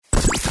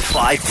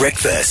5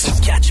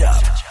 Breakfast. Catch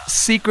up.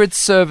 Secret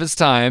Service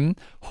time.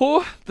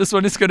 Oh, this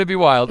one is going to be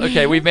wild.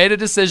 Okay, we've made a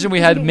decision. We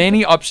had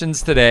many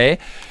options today.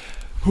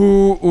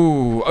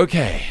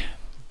 Okay.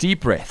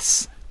 Deep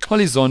breaths.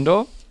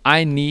 Holizondo,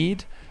 I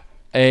need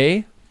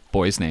a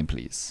boy's name,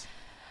 please.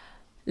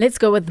 Let's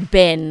go with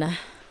Ben.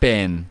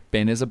 Ben.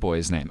 Ben is a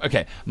boy's name.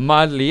 Okay.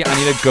 Madly, I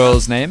need a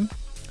girl's name.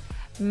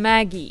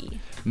 Maggie.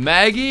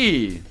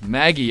 Maggie.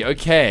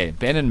 Okay.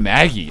 Ben and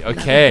Maggie.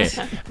 Okay.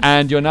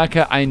 And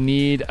Yonaka, I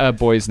need a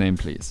boy's name,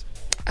 please.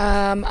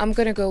 I'm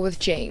gonna go with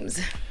James.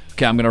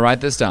 Okay, I'm going to write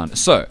this down.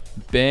 So,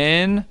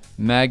 Ben,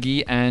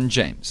 Maggie, and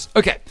James.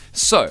 Okay,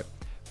 so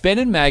Ben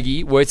and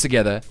Maggie were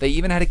together. They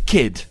even had a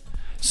kid.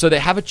 So they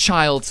have a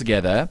child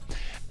together.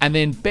 And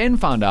then Ben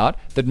found out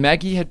that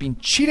Maggie had been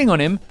cheating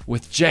on him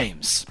with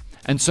James.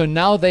 And so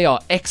now they are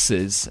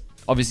exes.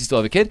 Obviously still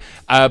have a kid,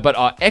 but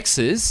are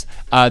exes.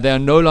 They are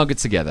no longer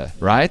together,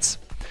 right?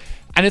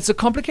 And it's a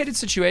complicated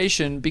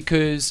situation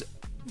because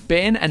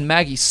Ben and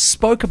Maggie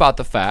spoke about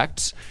the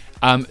fact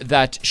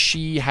that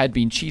she had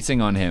been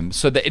cheating on him.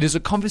 So that it is a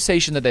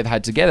conversation that they've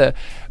had together.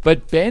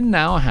 But Ben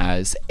now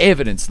has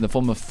evidence in the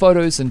form of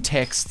photos and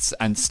texts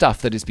and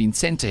stuff that has been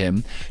sent to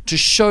him to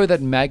show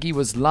that Maggie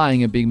was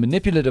lying and being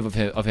manipulative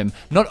of him,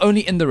 not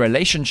only in the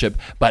relationship,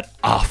 but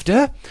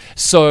after.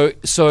 So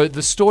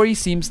the story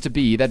seems to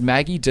be that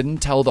Maggie didn't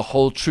tell the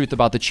whole truth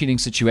about the cheating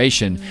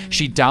situation.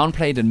 She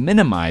downplayed and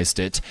minimized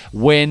it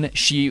when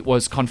she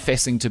was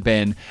confessing to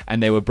Ben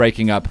and they were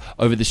breaking up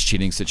over this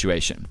cheating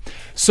situation.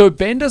 So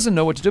Ben doesn't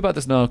know what to do about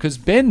this now because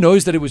Ben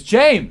knows that it was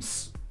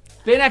James.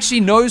 Ben actually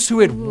knows who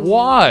it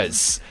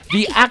was,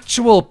 the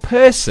actual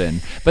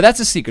person, but that's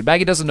a secret.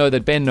 Maggie doesn't know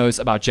that Ben knows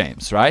about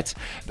James, right?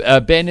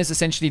 Ben is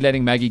essentially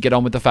letting Maggie get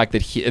on with the fact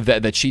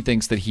that that she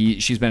thinks that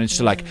she's managed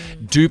to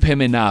dupe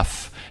him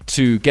enough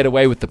to get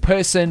away with the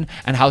person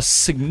and how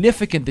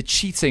significant the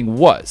cheating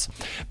was.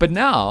 But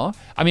now,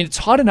 I mean, it's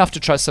hard enough to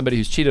trust somebody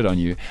who's cheated on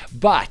you,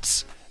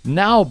 but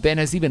now Ben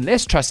has even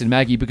less trust in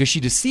Maggie because she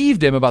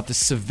deceived him about the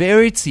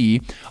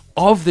severity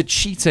of the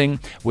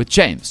cheating with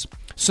James.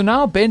 So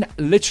now Ben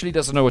literally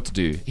doesn't know what to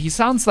do. He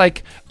sounds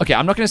like, okay,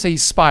 I'm not going to say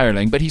he's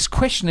spiraling, but he's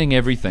questioning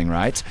everything,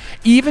 right?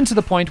 Even to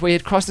the point where he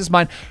had crossed his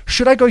mind,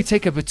 should I go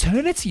take a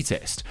paternity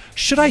test?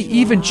 Should I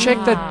even check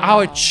that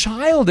our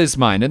child is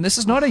mine? And this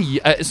is not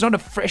it's not a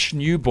fresh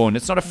newborn.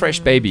 It's not a fresh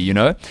baby, you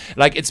know?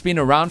 Like, it's been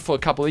around for a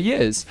couple of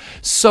years.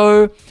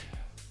 So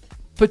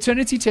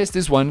paternity test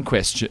is one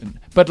question,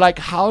 but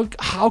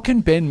how can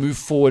Ben move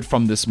forward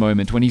from this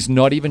moment when he's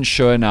not even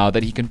sure now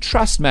that he can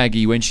trust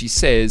Maggie when she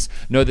says,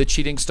 no, the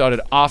cheating started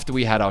after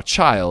we had our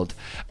child,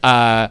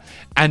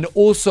 and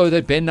also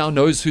that Ben now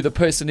knows who the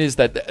person is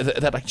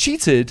that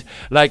cheated.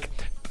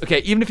 Okay,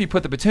 even if you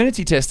put the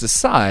paternity test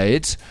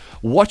aside,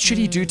 what should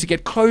he do to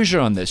get closure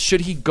on this?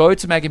 Should he go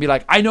to Maggie and be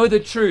like, I know the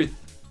truth?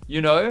 You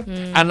know,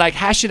 and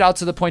hash it out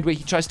to the point where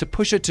he tries to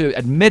push her to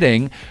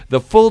admitting the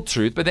full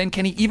truth. But then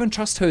can he even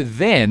trust her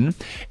then?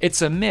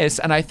 It's a mess.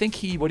 And I think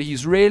what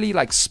he's really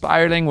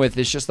spiraling with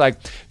is just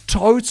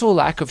total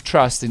lack of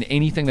trust in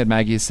anything that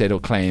Maggie has said or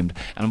claimed,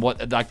 and what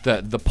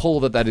the pull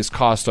that is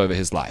cast over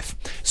his life.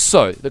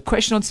 So the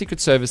question on Secret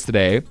Service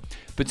today,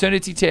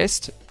 paternity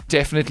test,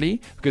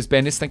 definitely, because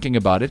Ben is thinking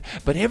about it.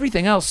 But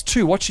everything else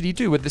too, what should he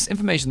do with this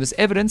information, this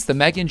evidence that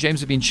Maggie and James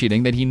have been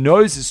cheating, that he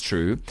knows is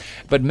true,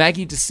 but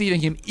Maggie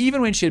deceiving him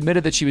even when she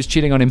admitted that she was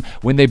cheating on him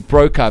when they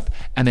broke up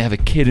and they have a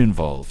kid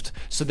involved.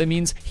 So that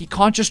means he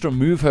can't just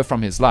remove her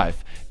from his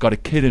life. Got a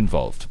kid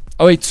involved.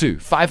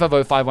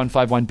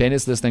 082-550-5151. Ben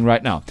is listening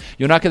right now.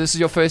 Yonaka, this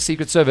is your first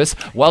Secret Service.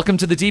 Welcome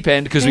to the deep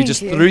end because we just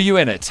threw you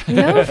in it.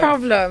 No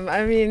problem.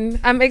 I mean,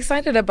 I'm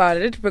excited about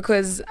it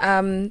because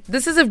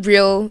this is a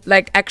real,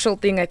 actual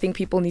thing I think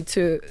people need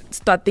to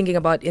start thinking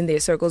about in their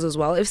circles as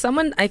well. If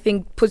someone, I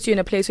think, puts you in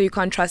a place where you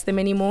can't trust them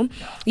anymore,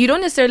 you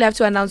don't necessarily have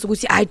to announce,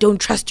 I don't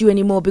trust you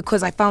anymore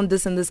because I found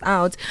this and this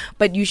out,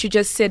 but you should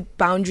just set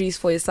boundaries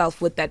for yourself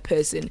with that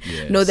person.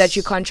 Yes. Know that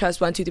you can't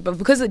trust 1, 2, 3, but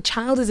because a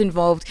child is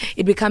involved,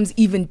 it becomes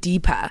even deeper.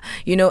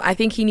 I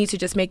think he needs to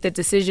just make the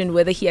decision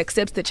whether he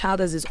accepts the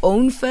child as his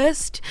own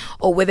first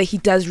or whether he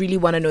does really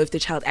want to know if the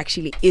child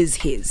actually is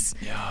his.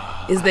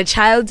 Yeah. Is the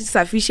child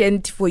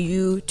sufficient for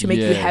you to make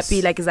you happy?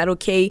 Is that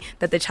okay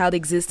that the child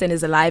exists and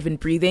is alive and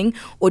breathing?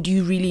 Or do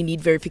you really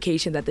need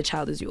verification that the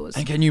child is yours?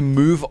 And can you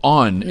move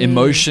on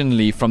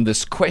emotionally from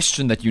this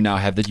question that you now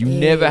have that you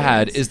never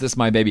had, is this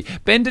my baby?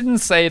 Ben didn't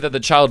say that the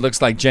child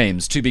looks like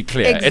James, to be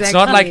clear. Exactly. It's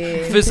not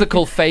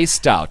physical face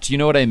doubt. You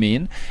know what I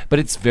mean? But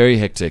it's very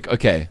hectic.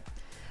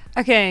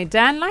 Okay,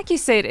 Dan, like you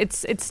said,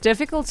 it's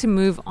difficult to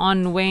move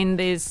on when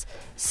there's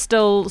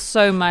still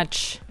so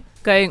much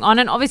going on,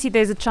 and obviously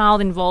there's a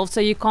child involved, so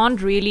you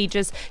can't really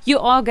he's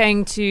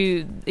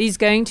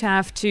going to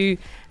have to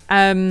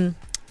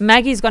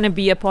Maggie's going to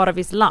be a part of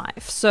his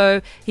life,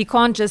 so he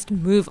can't just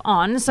move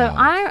on. So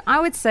I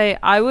would say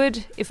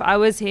if I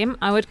was him,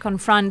 I would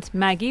confront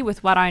Maggie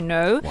with what I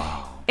know.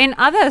 In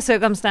other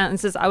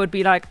circumstances, I would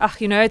be like,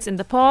 it's in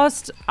the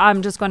past.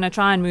 I'm just going to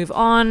try and move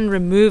on,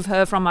 remove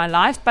her from my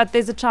life. But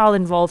there's a child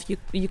involved.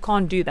 You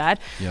can't do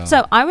that. Yeah.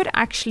 So I would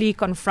actually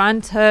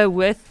confront her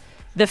with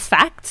the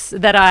facts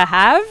that I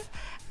have.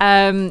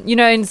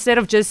 Instead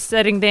of just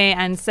sitting there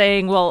and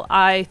saying, well,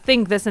 I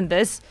think this and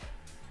this,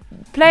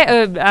 play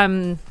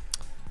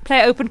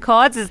open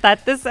cards. Is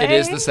that the saying? It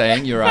is the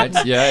saying. You're right.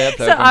 Yeah.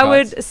 Play So open I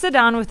cards. would sit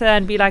down with her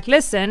and be like,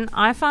 listen,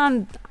 I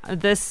found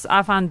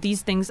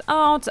these things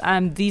out.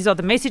 These are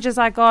the messages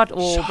I got,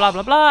 or blah,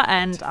 blah, blah.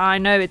 And I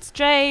know it's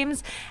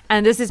James,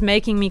 and this is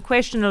making me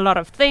question a lot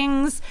of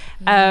things.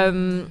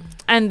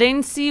 And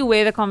then see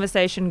where the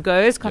conversation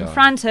goes,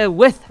 confront her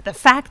with the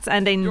facts,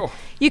 and then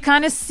you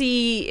kind of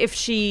see if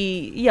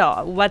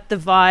what the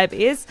vibe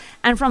is.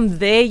 And from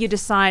there, you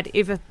decide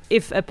if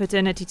a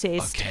paternity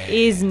test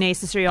is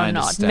necessary or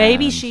not.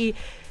 Maybe she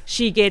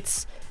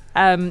gets,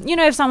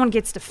 if someone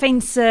gets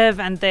defensive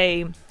and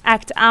they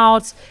act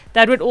out,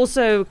 that would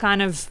also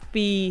kind of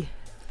be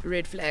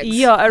red flags.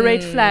 Yeah, a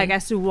red flag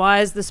as to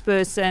why is this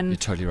person, You're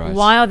totally right.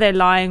 why are they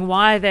lying,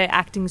 why are they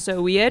acting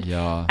so weird,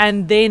 Yeah.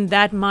 and then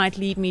that might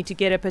lead me to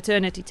get a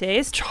paternity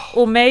test.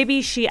 Or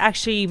maybe she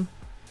actually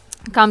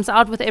comes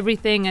out with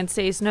everything and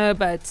says, no,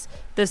 but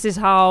this is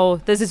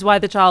why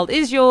the child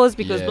is yours,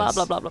 because blah Yes.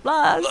 blah blah blah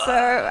blah.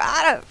 So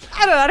I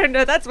don't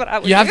know. That's what I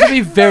would You have do. to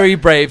be very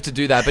brave to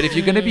do that. But if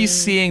you're going to be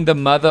seeing the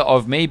mother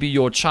of maybe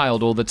your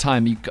child all the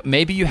time,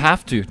 maybe you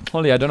have to.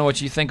 Holly, I don't know what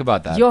you think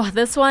about that.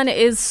 This one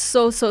is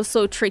so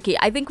tricky.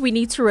 I think we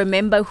need to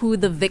remember who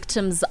the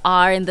victims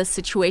are in this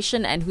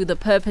situation and who the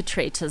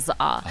perpetrators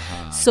are.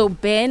 So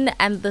Ben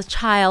and the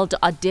child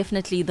are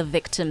definitely the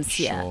victims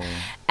here. Sure.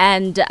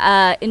 And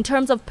in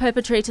terms of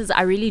perpetrators,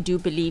 I really do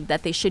believe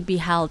that they should be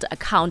held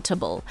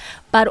accountable.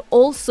 But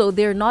also,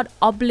 they're not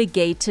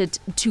obligated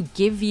to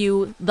give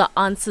you the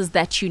answers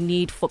that you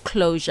need for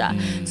closure.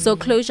 So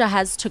closure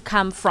has to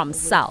come from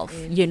self,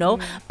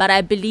 But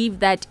I believe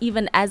that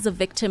even as a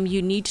victim,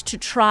 you need to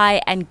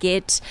try and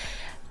get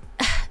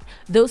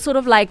those sort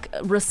of like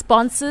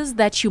responses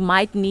that you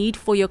might need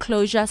for your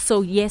closure.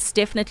 So yes,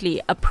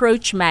 definitely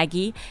approach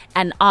Maggie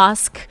and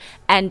ask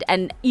and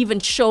even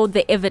show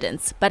the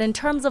evidence. But in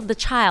terms of the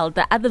child,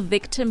 the other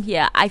victim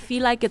here, I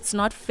feel like it's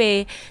not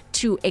fair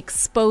to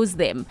expose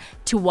them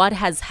to what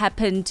has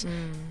happened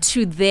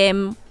to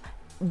them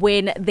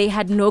when they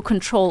had no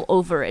control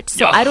over it.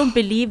 So I don't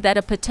believe that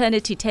a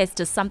paternity test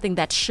is something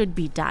that should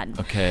be done.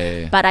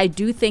 Okay. But I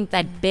do think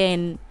that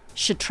Ben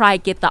should try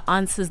get the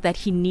answers that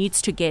he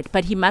needs to get,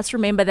 but he must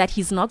remember that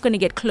he's not going to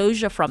get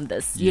closure from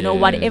this.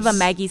 Whatever Yes.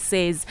 Maggie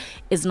says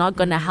is not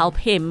going to help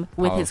him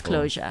with his Powerful.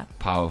 closure.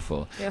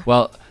 Powerful.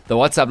 Well, the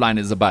WhatsApp line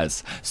is a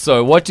buzz.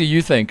 So what do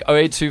you think?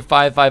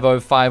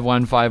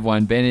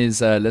 0825505151. Ben is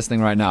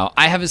listening right now.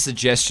 I have a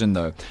suggestion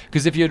though,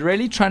 because if you're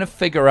really trying to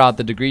figure out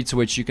the degree to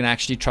which you can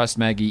actually trust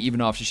Maggie even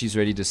after she's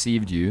already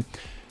deceived you,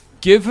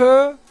 give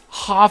her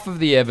half of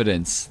the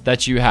evidence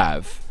that you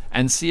have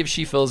and see if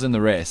she fills in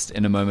the rest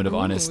in a moment of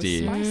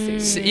honesty.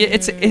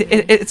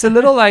 It's a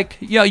little like,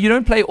 you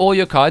don't play all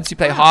your cards, you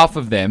play half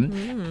of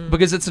them,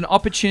 because it's an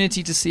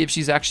opportunity to see if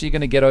she's actually going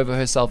to get over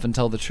herself and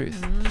tell the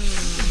truth.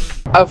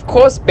 Of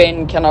course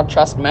Ben cannot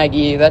trust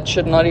Maggie. That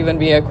should not even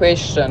be a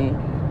question.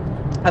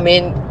 I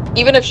mean,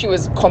 even if she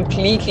was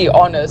completely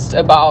honest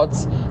about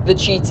the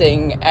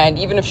cheating, and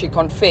even if she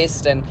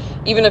confessed, and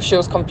even if she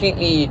was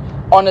completely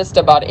honest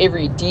about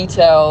every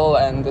detail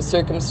and the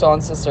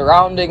circumstances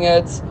surrounding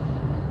it,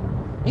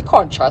 you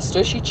can't trust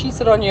her. She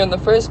cheated on you in the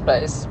first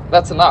place.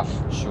 That's enough.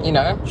 Sure,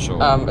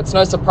 sure. It's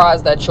no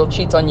surprise that she'll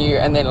cheat on you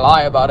and then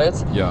lie about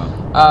it. Yeah.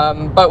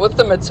 But with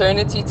the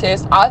maternity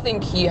test, I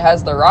think he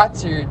has the right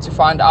to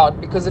find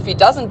out, because if he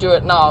doesn't do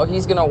it now,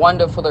 he's going to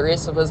wonder for the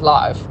rest of his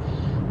life.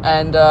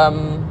 And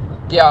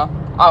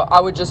I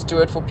would just do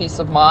it for peace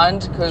of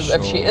mind, because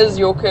if she is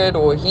your kid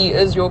or he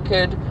is your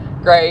kid,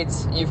 great.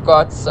 You've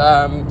got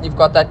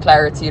that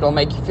clarity. It'll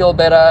make you feel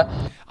better.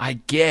 I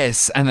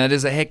guess, and that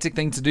is a hectic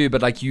thing to do,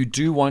 but like you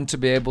do want to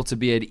be able to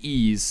be at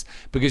ease,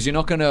 because you're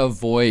not going to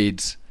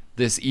avoid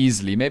this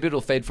easily. Maybe it'll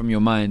fade from your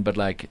mind, but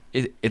like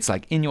it's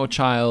like in your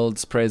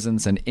child's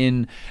presence and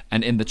in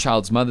the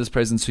child's mother's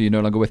presence, who you're no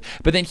longer with.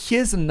 But then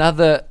here's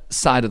another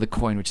side of the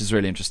coin, which is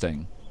really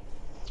interesting.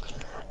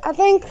 I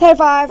think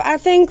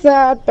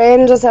that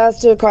Ben just has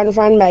to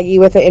confront Maggie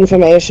with the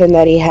information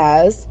that he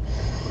has.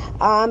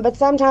 But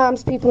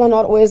sometimes people are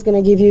not always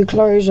going to give you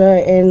closure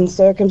in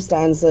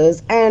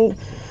circumstances, and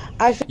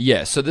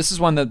Yeah, so this is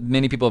one that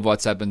many people have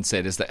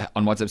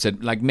WhatsApp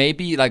said, like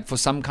maybe like for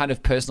some kind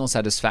of personal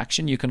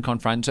satisfaction you can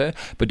confront her,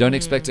 but don't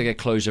expect to get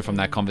closure from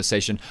that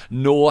conversation,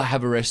 nor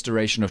have a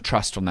restoration of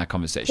trust from that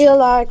conversation. feel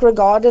like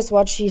regardless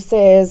what she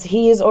says,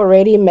 he's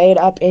already made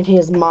up in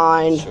his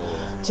mind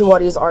to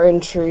what his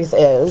own truth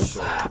is.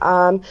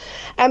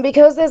 And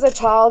because there's a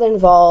child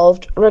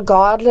involved,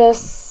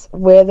 regardless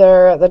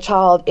whether the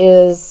child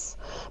is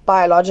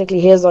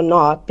biologically his or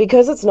not,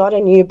 because it's not a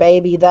new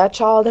baby, that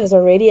child has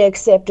already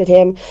accepted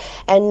him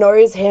and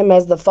knows him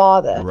as the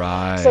father.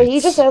 Right. So he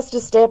just has to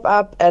step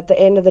up at the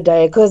end of the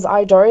day, because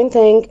I don't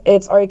think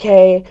it's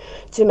okay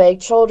to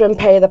make children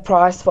pay the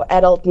price for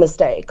adult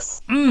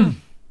mistakes.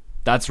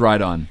 That's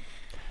right on.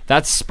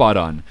 That's spot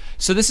on.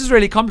 So this is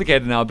really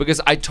complicated now, because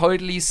I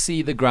totally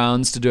see the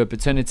grounds to do a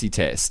paternity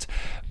test.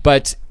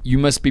 But you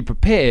must be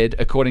prepared,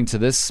 according to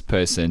this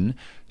person,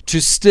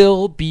 to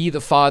still be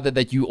the father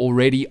that you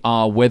already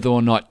are, whether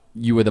or not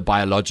you were the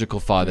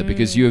biological father,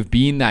 because you have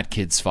been that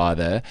kid's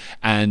father,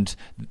 and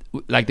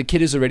like the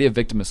kid is already a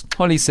victim, as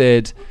Holly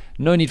said.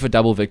 No need for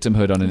double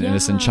victimhood on an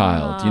innocent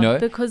child, you know?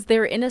 Because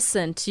they're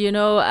innocent,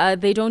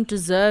 they don't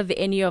deserve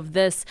any of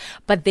this.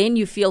 But then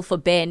you feel for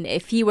Ben.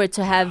 If he were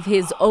to have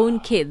his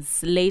own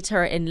kids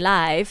later in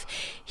life,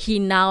 he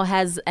now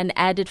has an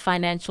added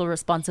financial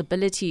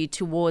responsibility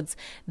towards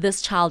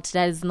this child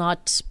that is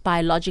not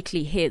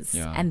biologically his.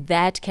 Yeah. And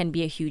that can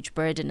be a huge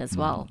burden as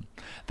well.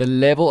 The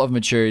level of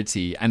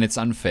maturity, and it's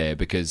unfair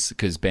because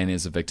Ben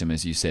is a victim,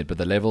 as you said, but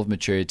the level of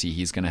maturity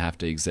he's going to have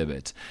to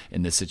exhibit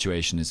in this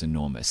situation is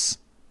enormous.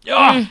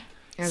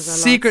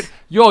 Secret.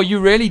 You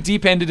really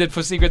deep-ended it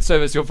for Secret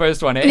Service, your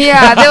first one, eh?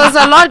 Yeah, there was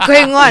a lot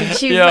going on.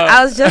 Yeah.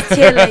 I was just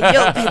here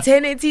like,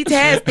 paternity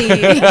testing.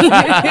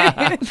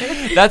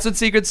 That's what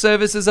Secret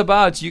Service is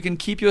about. You can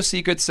keep your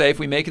secret safe.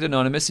 We make it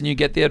anonymous and you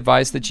get the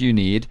advice that you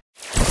need.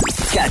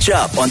 Catch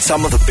up on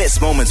some of the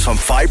best moments from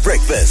 5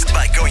 Breakfast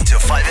by going to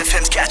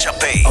 5FM's catch-up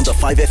page on the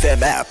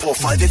 5FM app or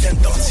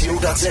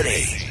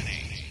 5FM.co.za.